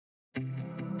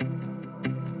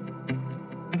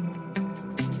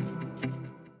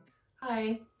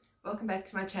Hi, welcome back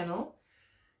to my channel.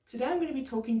 Today I'm going to be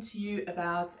talking to you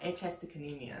about aplastic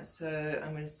anemia. So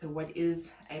what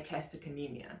is aplastic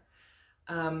anemia?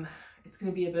 It's going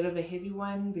to be a bit of a heavy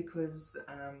one because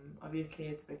obviously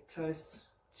it's a bit close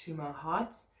to my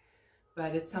heart,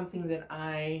 but it's something that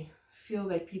I feel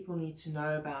that people need to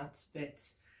know about, that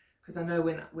because I know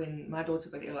when my daughter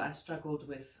got ill, I struggled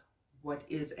with what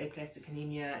is aplastic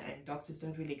anemia, and doctors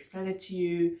don't really explain it to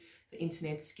you. The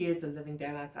internet scares the living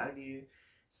daylights out of you.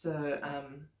 So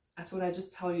I thought I'd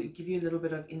just give you a little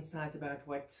bit of insight about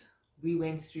what we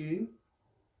went through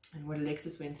and what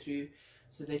Alexis went through,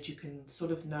 so that you can sort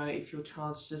of know if your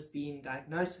child's just been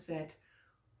diagnosed with that,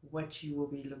 what you will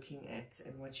be looking at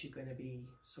and what you're going to be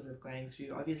sort of going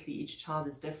through. Obviously each child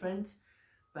is different,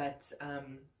 but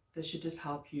this should just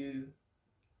help you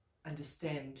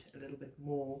understand a little bit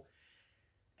more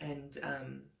and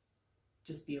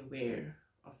just be aware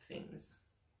of things.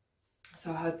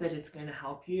 So I hope that it's going to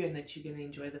help you and that you're going to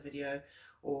enjoy the video,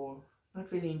 or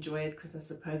not really enjoy it, because I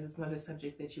suppose it's not a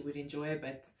subject that you would enjoy,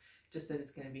 but just that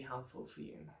it's going to be helpful for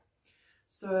you.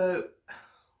 So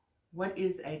what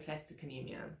is aplastic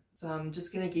anemia? So I'm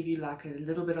just going to give you like a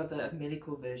little bit of the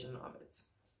medical version of it.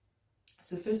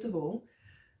 So first of all,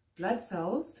 blood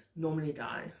cells normally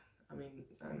die. I mean,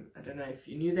 I don't know if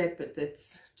you knew that, but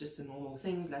that's just a normal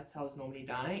thing. Blood cells normally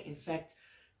die. In fact,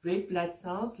 red blood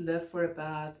cells live for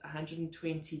about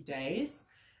 120 days,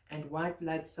 and white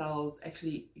blood cells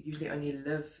actually usually only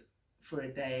live for a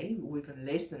day, or even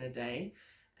less than a day,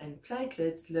 and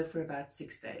platelets live for about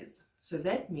 6 days. So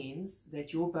that means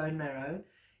that your bone marrow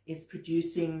is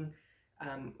producing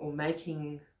or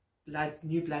making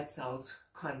new blood cells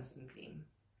constantly.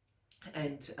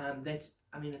 And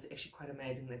I mean, it's actually quite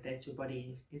amazing that your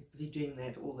body is busy doing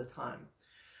that all the time.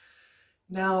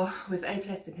 Now, with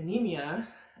aplastic anemia,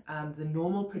 the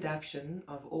normal production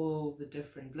of all the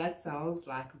different blood cells,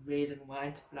 like red and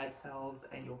white blood cells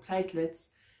and your platelets,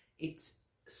 it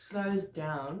slows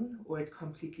down or it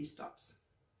completely stops.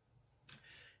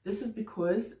 This is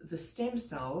because the stem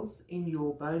cells in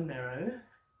your bone marrow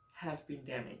have been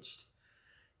damaged.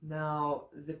 Now,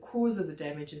 the cause of the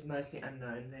damage is mostly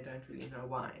unknown. They don't really know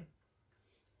why.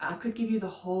 I could give you the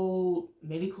whole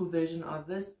medical version of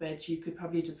this, but you could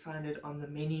probably just find it on the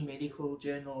many medical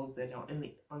journals that are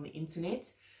on the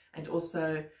internet. And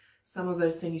also, some of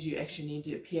those things you actually need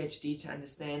a PhD to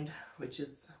understand, which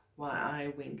is why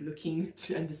I went looking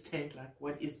to understand, like,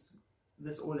 what is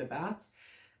this all about.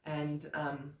 And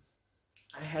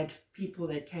I had people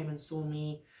that came and saw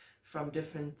me from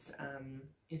different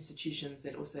institutions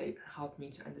that also helped me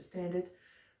to understand it.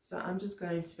 So I'm just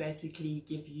going to basically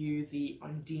give you the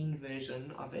Ondeane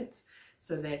version of it,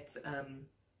 so that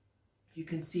you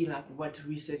can see like what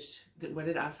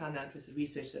did I find out with the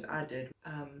research that I did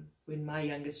when my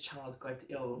youngest child got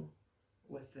ill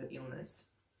with the illness.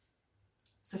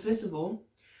 So first of all,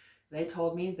 they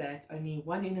told me that only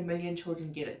 1 in a million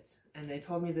children get it, and they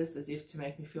told me this as if to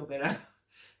make me feel better.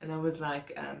 And I was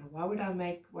like, why would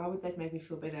that make me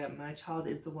feel better? My child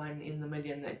is the 1 in the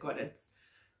million that got it.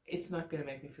 It's not going to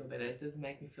make me feel better. It doesn't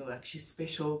make me feel like she's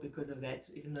special because of that,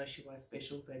 even though she was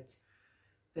special, but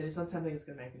that is not something that's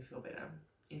going to make me feel better.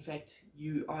 In fact,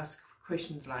 you ask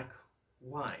questions like,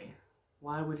 why?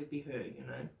 Why would it be her, you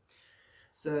know?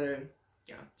 So,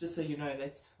 yeah, just so you know,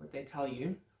 that's what they tell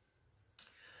you.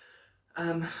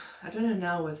 I don't know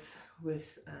now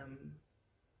with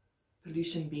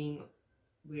pollution being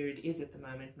where it is at the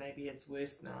moment, maybe it's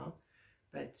worse now,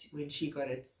 but when she got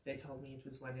it, they told me it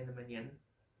was 1 in a million.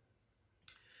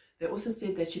 They also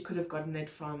said that she could have gotten it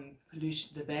from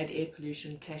pollution, the bad air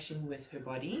pollution clashing with her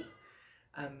body,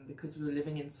 because we were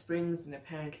living in Springs, and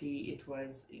apparently it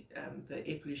was the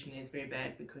air pollution is very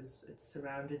bad because it's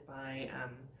surrounded by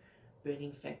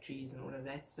burning factories and all of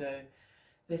that. So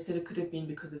they said it could have been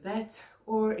because of that,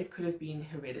 or it could have been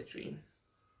hereditary.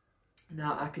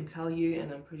 Now I can tell you,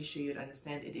 and I'm pretty sure you'd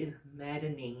understand, it is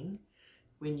maddening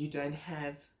when you don't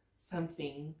have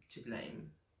something to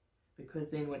blame,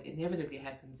 because then what inevitably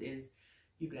happens is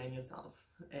you blame yourself,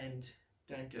 and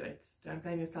don't do it. Don't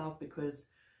blame yourself, because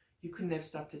you couldn't have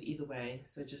stopped it either way.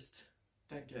 So just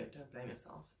don't do it. Don't blame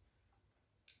yourself,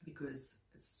 because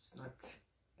it's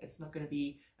not going to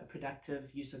be a productive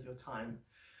use of your time.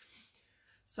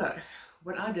 So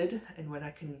what I did, and what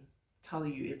I can tell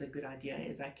you is a good idea,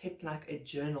 is I kept like a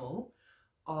journal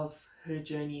of her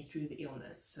journey through the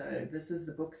illness. So this is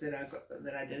the book that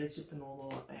I did. It's just a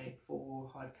normal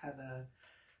A4 hardcover.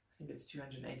 I think it's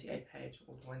 288 page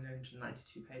or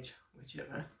 192 page,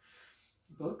 whichever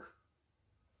book.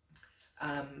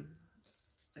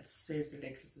 It says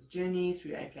Alexis's journey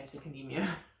through aplastic anemia.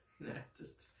 You know,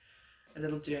 just a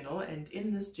little journal, and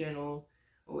in this journal,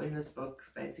 or in this book,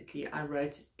 basically I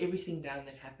wrote everything down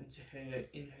that happened to her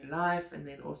in her life, and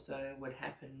then also what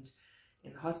happened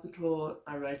in the hospital.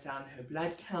 I wrote down her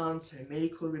blood counts, her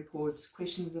medical reports,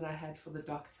 questions that I had for the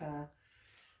doctor,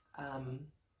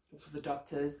 for the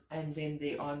doctors, and then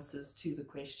the answers to the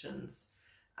questions.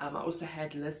 I also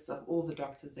had lists of all the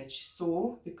doctors that she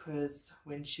saw, because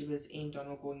when she was in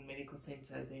Donald Gordon Medical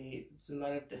Center, there's a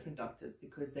lot of different doctors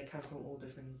because they come from all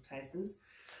different places.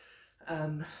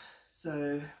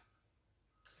 So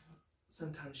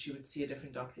sometimes she would see a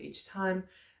different doctor each time,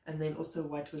 and then also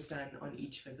what was done on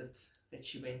each visit that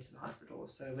she went to the hospital.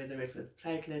 So whether it was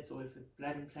platelets or if it's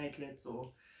blood and platelets,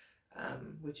 or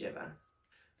whichever.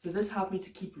 So this helped me to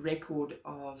keep record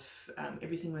of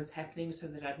everything that was happening, so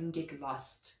that I didn't get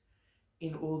lost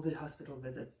in all the hospital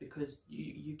visits, because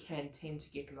you can tend to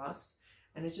get lost.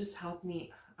 And it just helped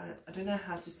me, I don't know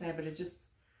how to say, but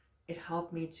it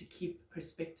helped me to keep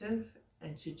perspective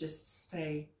and to just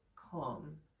stay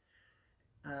calm.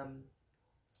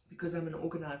 Because I'm an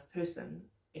organized person,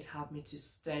 it helped me to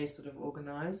stay sort of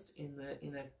organized in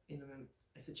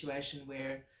a situation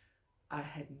where I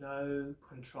had no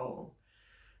control.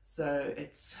 So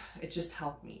it just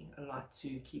helped me a lot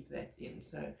to keep that in.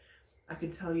 So I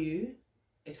can tell you,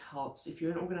 it helps. If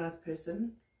you're an organized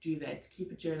person, do that.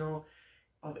 Keep a journal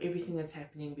of everything that's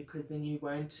happening, because then you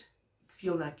won't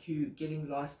feel like you're getting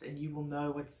lost, and you will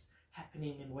know what's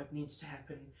happening and what needs to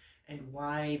happen and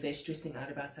why they're stressing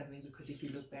out about something, because if you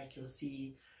look back, you'll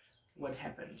see what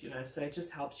happened, you know. So it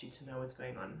just helps you to know what's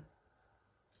going on.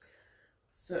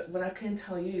 So what I can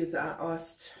tell you is, I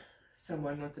asked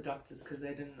someone, not the doctors because they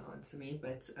didn't answer me,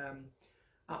 but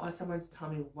I asked someone to tell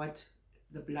me what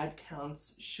the blood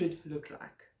counts should look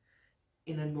like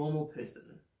in a normal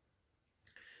person.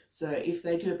 So if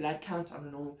they do a blood count on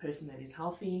a normal person that is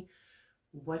healthy,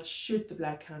 what should the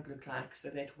blood count look like, so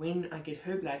that when I get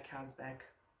her blood counts back,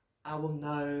 I will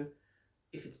know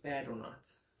if it's bad or not.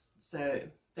 So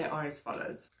they are as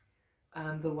follows.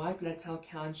 The white blood cell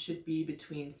count should be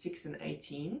between 6 and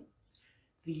 18.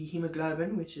 The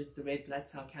hemoglobin, which is the red blood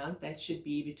cell count, that should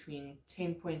be between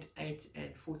 10.8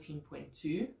 and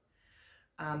 14.2.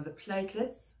 The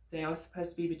platelets, they are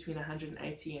supposed to be between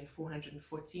 180 and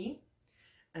 440.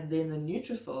 And then the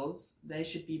neutrophils, they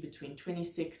should be between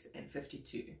 26 and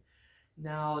 52.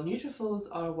 Now, neutrophils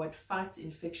are what fights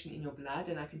infection in your blood,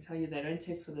 and I can tell you they don't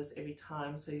test for this every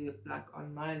time. So you, like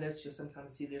on my list, you'll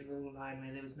sometimes see there's a little line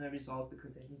where there was no result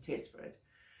because they didn't test for it.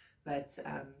 But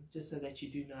just so that you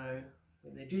do know,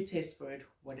 when they do test for it,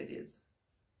 what it is.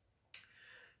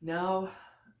 Now,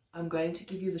 I'm going to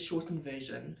give you the shortened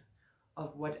version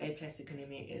of what aplastic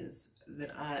anemia is,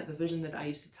 the version that I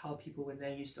used to tell people when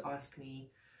they used to ask me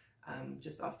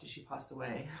just after she passed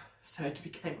away. So it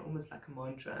became almost like a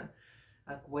mantra,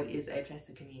 like, what is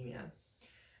aplastic anemia?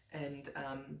 And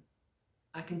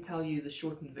I can tell you the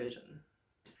shortened version.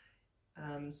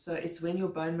 So it's when your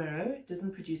bone marrow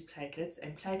doesn't produce platelets,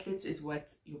 and platelets is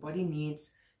what your body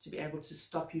needs to be able to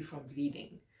stop you from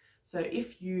bleeding. So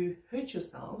if you hurt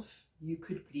yourself, you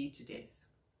could bleed to death.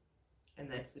 And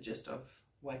that's the gist of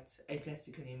what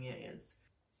aplastic anemia is.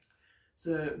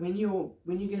 So when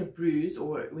you get a bruise,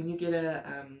 or when you get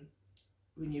a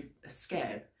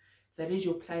scab, that is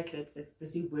your platelets that's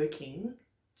busy working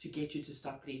to get you to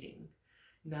stop bleeding.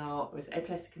 Now with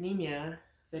aplastic anemia,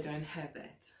 they don't have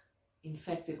that. In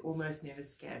fact, it almost never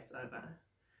scabs over.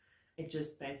 It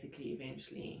just basically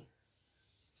eventually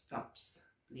stops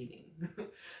bleeding.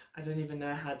 I don't even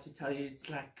know how to tell you. It's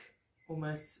like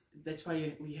almost, that's why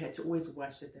you had to always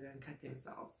watch that they don't cut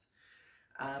themselves.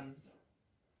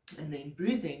 And then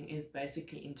bruising is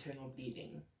basically internal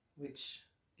bleeding, which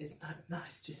is not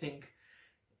nice to think.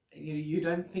 You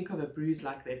don't think of a bruise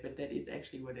like that, but that is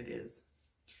actually what it is.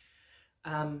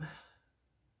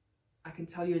 I can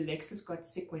tell you, Alexis got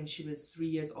sick when she was 3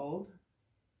 years old.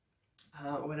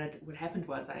 What happened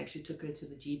was, I actually took her to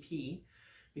the GP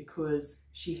because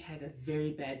she had a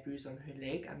very bad bruise on her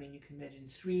leg. I mean, you can imagine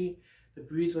 3, the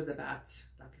bruise was about,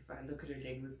 like if I look at her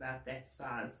leg, it was about that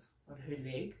size on her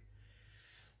leg.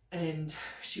 And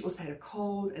she also had a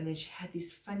cold, and then she had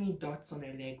these funny dots on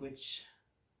her leg, which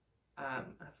I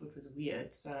thought was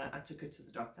weird. So I took her to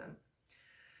the doctor.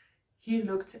 He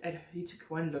took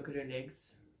one look at her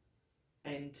legs,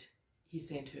 and he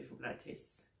sent her for blood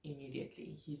tests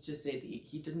immediately. He's just said,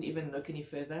 he didn't even look any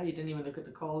further. He didn't even look at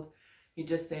the cold. He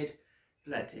just said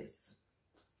blood tests.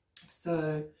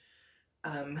 So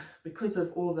because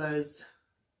of all those,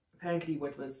 apparently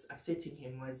what was upsetting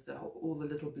him was all the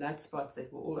little blood spots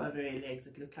that were all over her legs.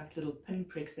 It looked like little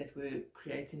pinpricks that were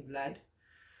creating blood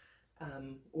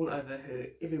all over her,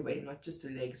 everywhere, not just her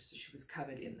legs. She was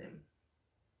covered in them.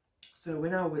 So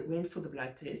when I went for the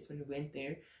blood test, when we went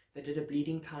there, they did a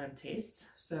bleeding time test.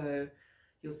 So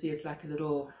you'll see it's like a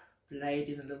little blade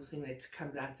in a little thing that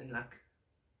comes out and like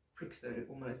pricks her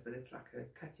almost, but it's like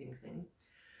a cutting thing.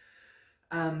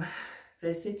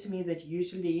 They said to me that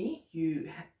usually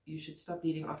you should stop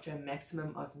bleeding after a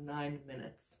maximum of 9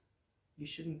 minutes. You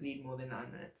shouldn't bleed more than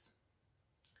 9 minutes.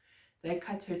 They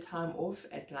cut her time off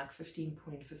at like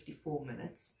 15.54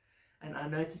 minutes, and I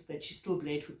noticed that she still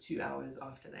bled for 2 hours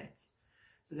after that.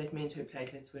 So that meant her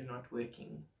platelets were not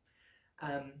working.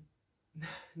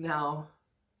 Now,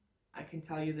 I can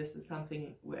tell you this is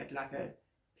something like a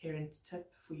parent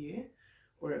tip for you,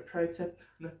 or a pro tip,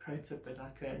 not pro tip, but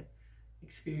like a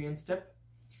experience tip,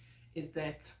 is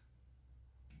that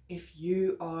if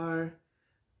you are,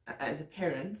 as a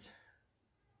parent,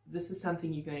 this is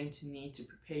something you're going to need to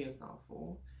prepare yourself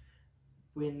for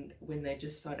when they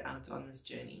just start out on this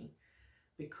journey,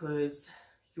 because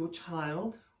your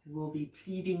child will be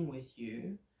pleading with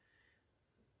you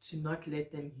to not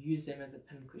let them use them as a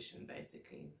pincushion.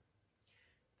 Basically,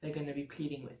 they're going to be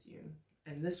pleading with you,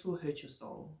 and this will hurt your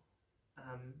soul.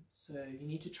 So you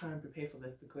need to try and prepare for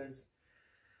this, because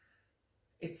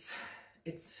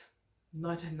it's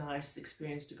not a nice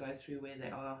experience to go through where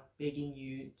they are begging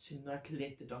you to not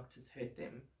let the doctors hurt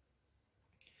them.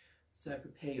 So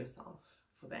prepare yourself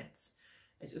for that.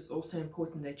 It is also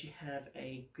important that you have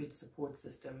a good support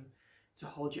system to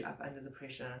hold you up under the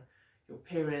pressure. Your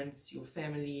parents, your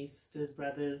family, sisters,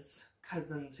 brothers,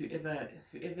 cousins, whoever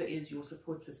is your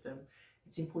support system,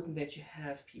 it's important that you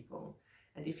have people.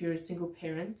 And if you're a single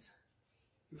parent,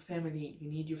 your family,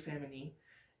 you need your family.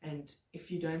 And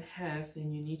if you don't have,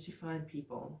 then you need to find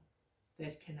people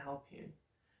that can help you.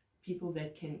 People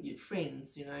that can,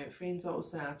 friends, you know, friends are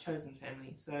also our chosen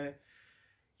family. So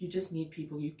you just need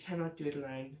people. You cannot do it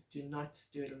alone. Do not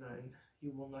do it alone.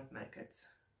 You will not make it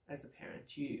as a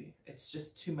parent. It's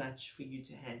just too much for you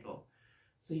to handle.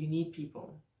 So you need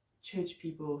people, church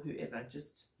people, whoever,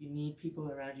 you need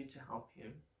people around you to help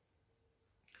you.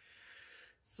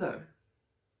 So,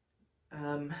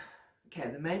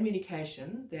 okay, the main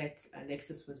medication that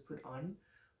Alexis was put on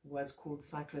was called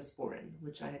cyclosporin,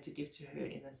 which I had to give to her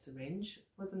in a syringe. It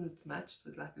wasn't much, it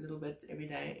was like a little bit every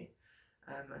day.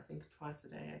 I think twice a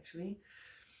day actually,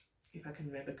 if I can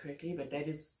remember correctly, but that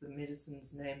is the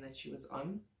medicine's name that she was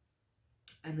on.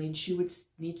 And then she would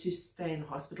need to stay in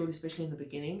hospital, especially in the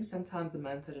beginning, sometimes a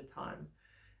month at a time.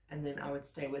 And then I would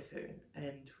stay with her.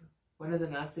 And one of the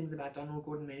nice things about Donald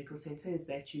Gordon Medical Center is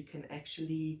that you can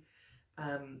actually,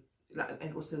 and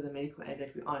also the medical aid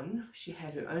that we're on, she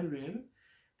had her own room,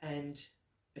 and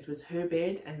it was her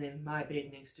bed and then my bed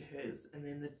next to hers. And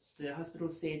then the hospital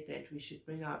said that we should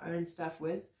bring our own stuff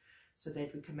with so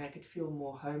that we can make it feel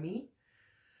more homey.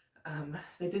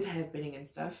 They did have bedding and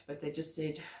stuff, but they just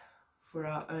said for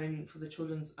the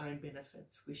children's own benefit,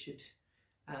 we should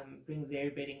bring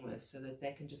their bedding with so that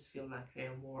they can just feel like they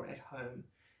are more at home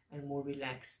and more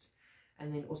relaxed.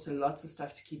 And then also lots of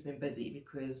stuff to keep them busy,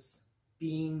 because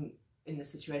being in the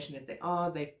situation that they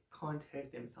can't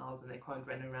hurt themselves and they can't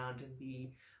run around and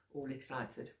be all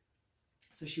excited.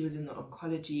 So she was in the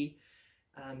oncology,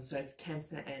 so it's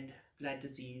cancer and blood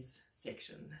disease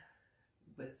section,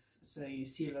 so you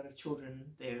see a lot of children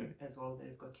there as well that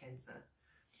have got cancer.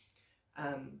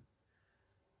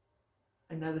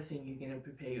 Another thing you're going to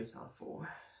prepare yourself for.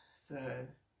 So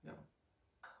yeah,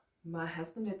 my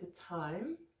husband at the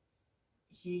time,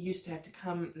 he used to have to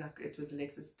come, like it was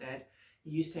Alexis' dad, he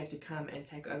used to have to come and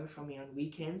take over from me on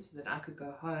weekends so that I could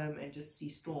go home and just see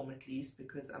Storm at least,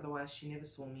 because otherwise she never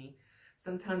saw me.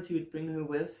 Sometimes he would bring her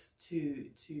with to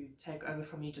take over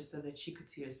from me just so that she could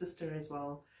see her sister as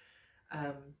well.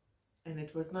 And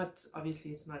it was not,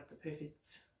 obviously it's not the perfect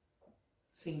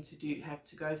thing to have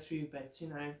to go through, but you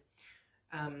know,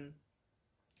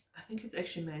 I think it's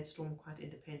actually made Storm quite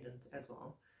independent as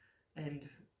well. And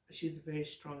she's a very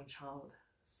strong child.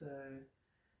 So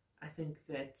I think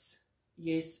that,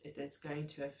 yes, it's going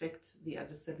to affect the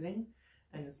other sibling,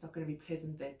 and it's not going to be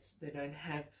pleasant that they don't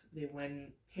have their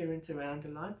one parent around a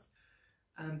lot,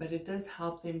 but it does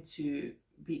help them to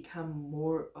become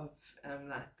more of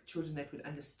like children that would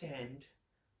understand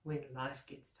when life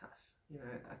gets tough. You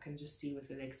know, I can just see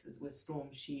with Alexis, with Storm,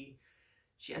 she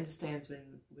understands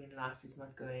when life is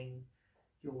not going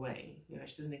your way. You know,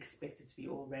 she doesn't expect it to be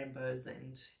all rainbows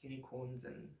and unicorns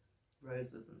and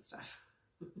roses and stuff.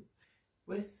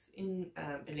 Within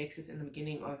Alexis, in the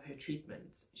beginning of her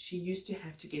treatment, she used to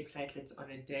have to get platelets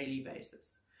on a daily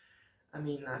basis. I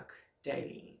mean, like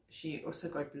daily. She also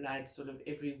got blood sort of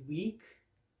every week,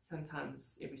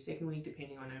 sometimes every second week,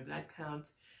 depending on her blood count.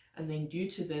 And then due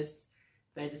to this,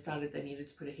 they decided they needed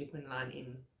to put a Hickman line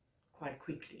in quite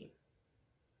quickly.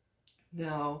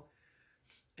 Now,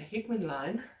 a Hickman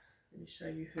line, let me show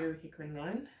you her Hickman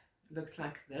line. It looks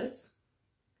like this.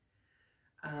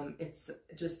 It's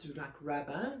just like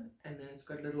rubber, and then it's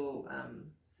got a little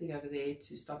thing over there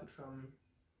to stop it from,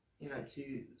 you know,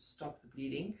 to stop the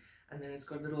bleeding, and then it's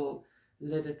got a little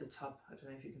lid at the top, I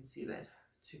don't know if you can see that,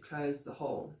 to close the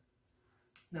hole.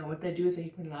 Now what they do with the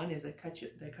Hickman line is they cut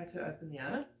her open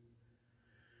here,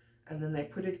 and then they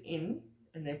put it in,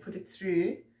 and they put it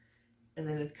through, and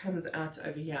then it comes out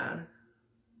over here,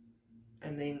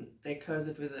 and then they close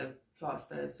it with a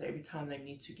plaster. So every time they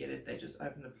need to get it, they just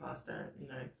open the plaster, you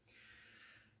know.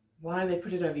 Why they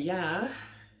put it over here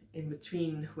in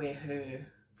between where her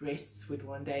breasts would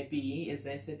one day be is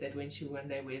they said that when she one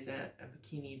day wears a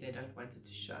bikini, they don't want it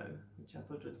to show, which I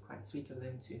thought was quite sweet of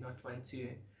them, to not want to,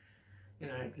 you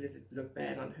know, let it look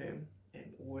bad on her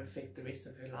and or affect the rest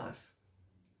of her life.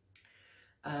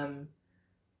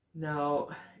 Now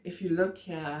if you look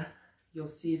here, you'll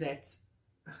see that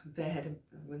they had,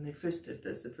 when they first did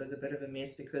this, it was a bit of a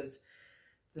mess because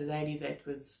the lady that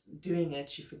was doing it,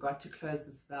 she forgot to close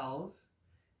this valve,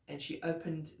 and she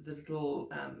opened the little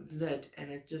lid, and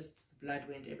it just, blood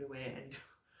went everywhere, and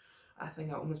I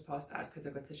think I almost passed out because I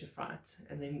got such a fright.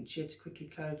 And then she had to quickly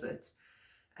close it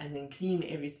and then clean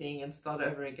everything and start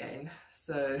over again.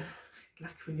 So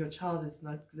like when your child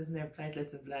doesn't have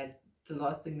platelets and blood, the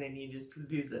last thing they need is to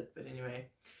lose it. But anyway,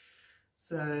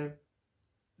 so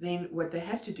then what they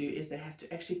have to do is they have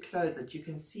to actually close it. You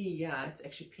can see, yeah, it's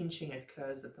actually pinching it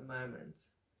closed at the moment.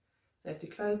 They have to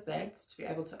close that to be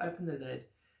able to open the lid,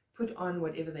 put on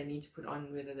whatever they need to put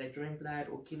on, whether they're drawing blood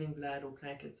or giving blood or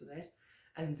platelets or that,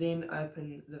 and then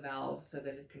open the valve so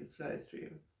that it can flow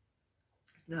through.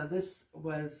 Now this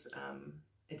was,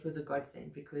 it was a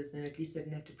godsend, because then at least they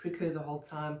didn't have to prick her the whole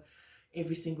time,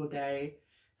 every single day.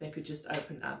 They could just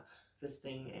open up this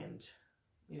thing, and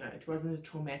you know, it wasn't a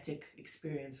traumatic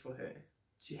experience for her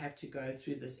to have to go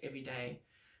through this every day,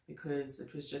 because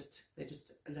it was just, they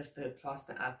just lift the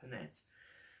plaster up and that.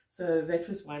 So that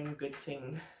was one good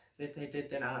thing that they did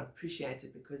that I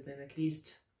appreciated, because then at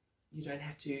least you don't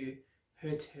have to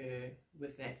hurt her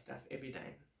with that stuff every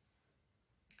day.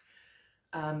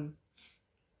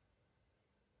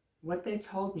 What they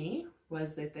told me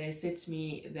was that they said to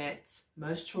me that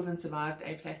most children survived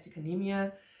aplastic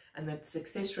anemia, and that the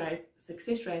success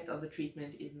rate of the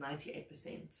treatment is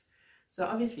 98%. So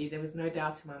obviously there was no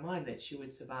doubt in my mind that she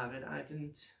would survive it.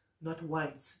 Not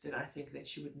once did I think that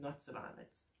she would not survive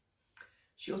it.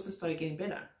 She also started getting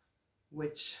better,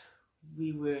 which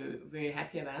we were very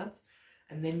happy about.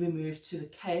 And then we moved to the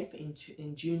Cape in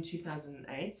June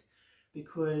 2008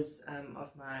 because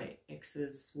of my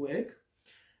ex's work.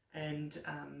 And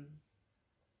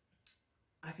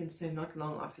I can say not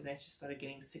long after that she started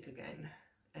getting sick again.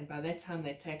 And by that time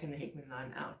they'd taken the Hickman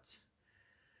line out.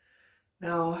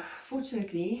 Now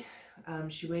fortunately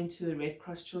she went to the Red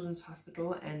Cross Children's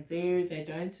Hospital, and there they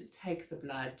don't take the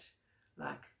blood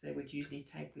like they would usually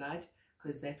take blood,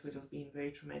 because that would have been very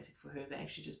traumatic for her. They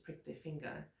actually just pricked their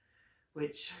finger,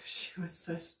 which she was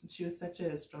such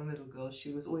a strong little girl.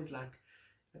 She was always like,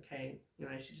 okay, you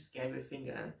know, she just gave her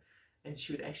finger, and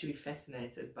she would actually be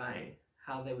fascinated by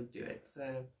how they would do it.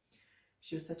 So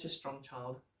she was such a strong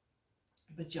child.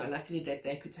 But yeah, luckily that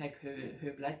they could take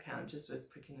her blood count just with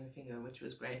pricking her finger, which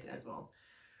was great as well.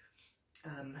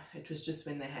 It was just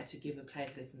when they had to give the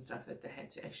platelets and stuff that they had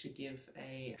to actually give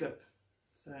a drip.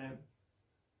 So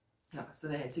yeah, so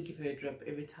they had to give her a drip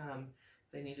every time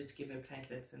they needed to give her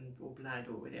platelets and or blood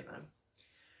or whatever.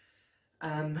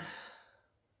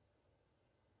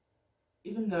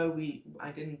 Even though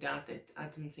I didn't doubt that, I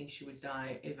didn't think she would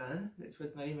die ever. It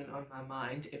was not even on my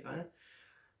mind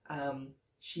ever.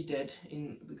 She did,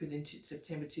 because in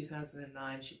September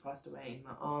 2009 she passed away in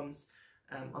my arms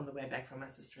on the way back from my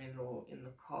sister-in-law in the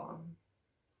car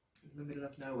in the middle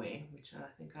of nowhere, which I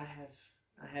think I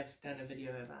have done a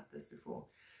video about this before.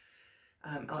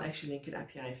 I'll actually link it up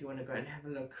here if you want to go and have a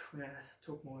look where I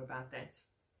talk more about that,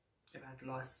 about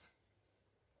loss.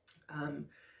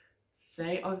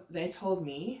 They told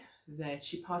me that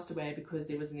she passed away because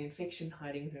there was an infection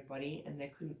hiding in her body, and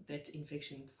that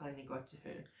infection finally got to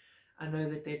her. I know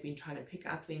that they've been trying to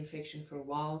pick up the infection for a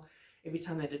while. Every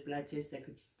time they did blood tests, they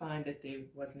could find that there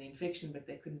was an infection, but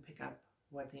they couldn't pick up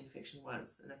what the infection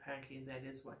was. And apparently that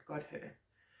is what got her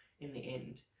in the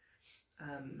end.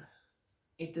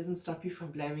 It doesn't stop you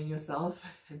from blaming yourself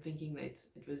and thinking that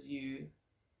it was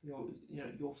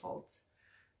your fault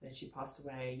that she passed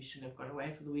away. You shouldn't have gone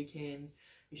away for the weekend.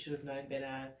 You should have known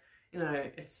better. You know,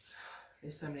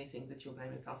 there's so many things that you'll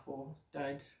blame yourself for.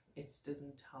 Don't. It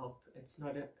doesn't help. It's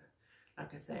not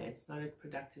like I say, it's not a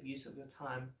productive use of your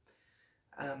time.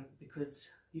 because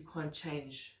you can't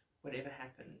change whatever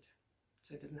happened.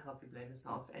 So it doesn't help you blame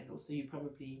yourself, and also you're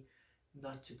probably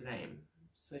not to blame,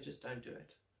 so just don't do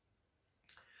it.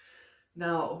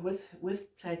 Now with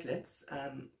platelets,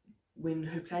 when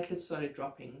her platelets started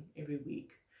dropping every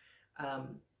week,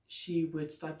 she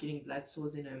would start getting blood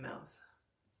sores in her mouth,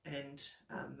 and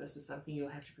this is something you'll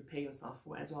have to prepare yourself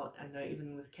for as well. I know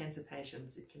even with cancer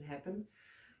patients it can happen,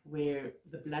 where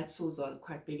the blood sores are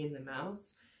quite big in the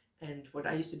mouths. And what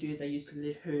I used to do is I used to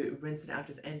let her rinse it out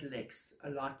with Ondeane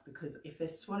a lot, because if they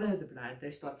swallow the blood,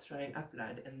 they start throwing up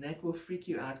blood, and that will freak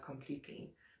you out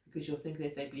completely, because you'll think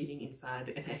that they're bleeding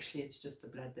inside, and actually it's just the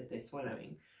blood that they're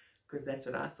swallowing. Because that's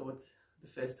what I thought the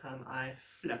first time I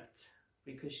flipped,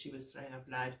 because she was throwing up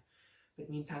blood, but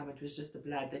meantime it was just the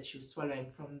blood that she was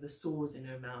swallowing from the sores in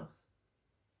her mouth.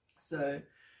 So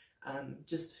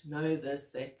just know this,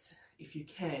 that if you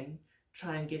can,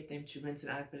 try and get them to rinse it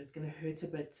out, but it's going to hurt a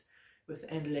bit with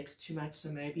Ondeane too much. So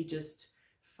maybe just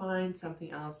find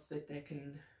something else that they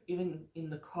can, even in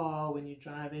the car when you're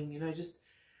driving, you know, just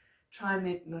try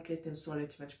and not let them swallow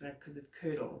too much blood, because it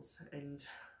curdles and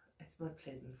it's not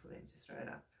pleasant for them to throw it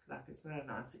up. Like, it's not a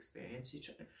nice experience. You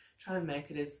try and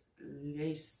make it as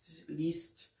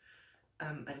least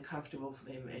uncomfortable for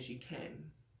them as you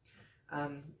can.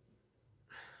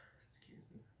 Excuse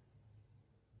me.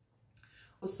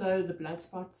 Also, the blood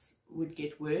spots would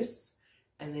get worse,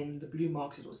 and then the blue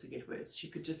marks would also get worse. She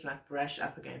could just like brush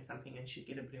up against something and she'd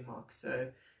get a blue mark. So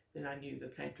then I knew the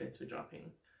platelets were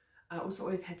dropping. I also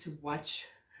always had to watch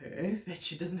her that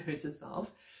she doesn't hurt herself,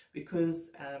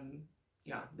 because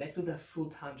yeah, that was a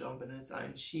full-time job on its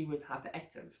own. She was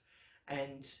hyperactive,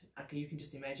 and you can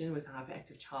just imagine with a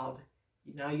hyperactive child,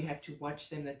 now you have to watch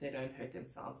them that they don't hurt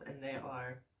themselves, and they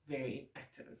are very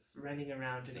active, running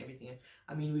around and everything.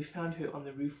 I mean, we found her on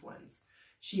the roof once.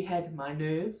 She had my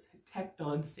nerves tap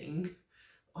dancing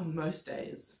on most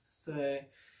days. So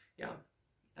yeah,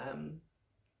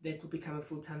 that will become a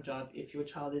full-time job if your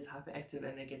child is hyperactive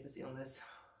and they get this illness.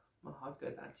 My heart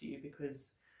goes out to you,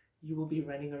 because you will be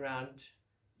running around.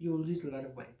 You will lose a lot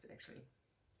of weight, actually.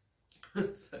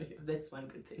 So yeah, that's one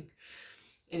good thing.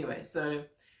 Anyway, so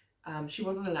she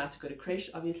wasn't allowed to go to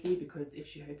creche, obviously, because if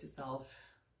she hurt herself,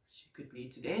 she could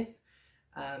bleed to death.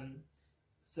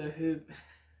 So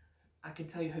I can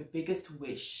tell you, her biggest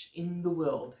wish in the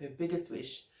world, her biggest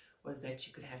wish was that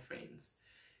she could have friends.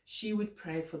 She would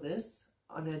pray for this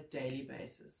on a daily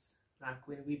basis. Like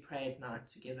when we pray at night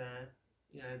together,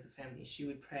 you know, as a family, she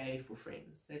would pray for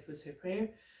friends. That was her prayer.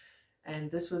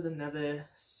 And this was another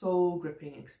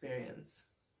soul-gripping experience.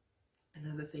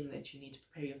 Another thing that you need to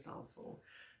prepare yourself for.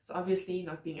 So obviously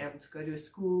not being able to go to a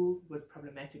school was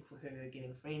problematic for her,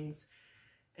 getting friends.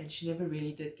 And she never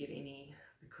really did get any,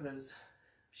 because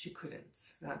she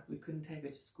couldn't. Like, we couldn't take her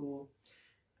to school.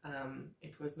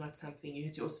 It was not something. You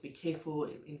had to also be careful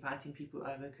inviting people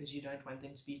over, because you don't want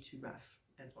them to be too rough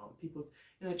as well. People,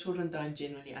 you know, children don't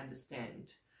generally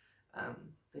understand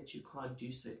that you can't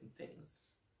do certain things.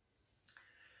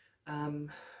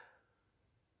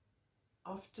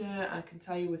 After, I can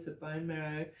tell you with the bone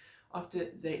marrow, after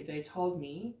they told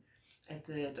me at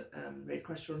the Red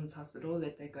Cross Children's Hospital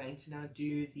that they're going to now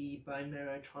do the bone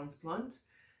marrow transplant.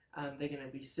 They're going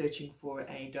to be searching for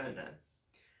a donor.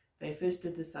 They first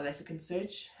did the South African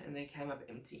search and they came up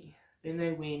empty. Then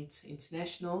they went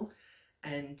international,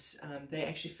 and they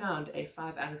actually found a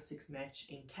 5 out of 6 match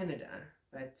in Canada,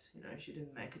 but you know, she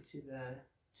didn't make it to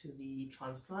the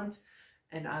transplant,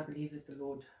 and I believe that the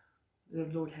Lord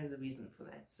has a reason for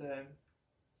that. So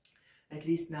at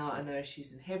least now I know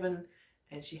she's in heaven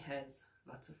and she has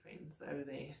lots of friends over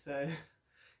there. So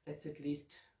that's at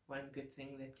least one good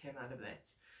thing that came out of that.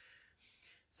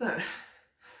 So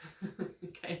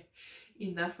okay,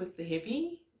 enough with the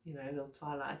heavy, you know, little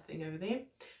twilight thing over there.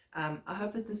 I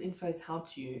hope that this info has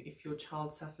helped you if your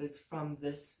child suffers from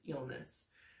this illness,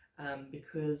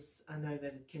 because I know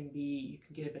that it can be, you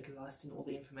can get a bit lost in all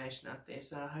the information out there.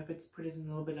 So I hope it's put it in a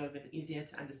little bit of an easier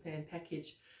to understand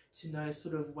package, to know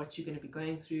sort of what you're going to be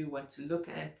going through, what to look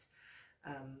at,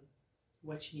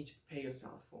 what you need to prepare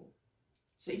yourself for.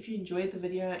 So if you enjoyed the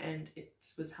video and it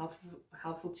was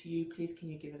helpful to you, please can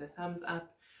you give it a thumbs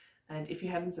up. And if you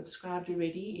haven't subscribed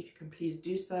already, if you can please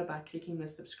do so by clicking the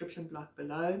subscription block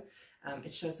below.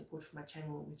 It shows support for my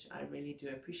channel, which I really do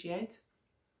appreciate.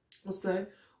 Also,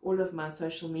 all of my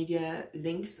social media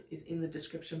links is in the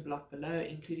description block below,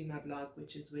 including my blog,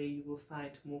 which is where you will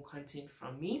find more content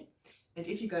from me. And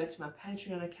if you go to my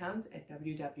Patreon account at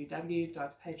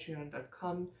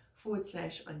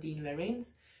www.patreon.com/Ondeane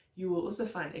Lourens, you will also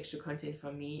find extra content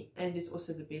from me, and it's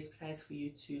also the best place for you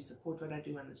to support what I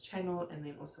do on this channel, and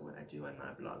then also what I do on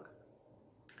my blog.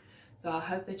 So I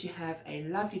hope that you have a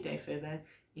lovely day further.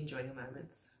 Enjoy your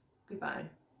moments. Goodbye.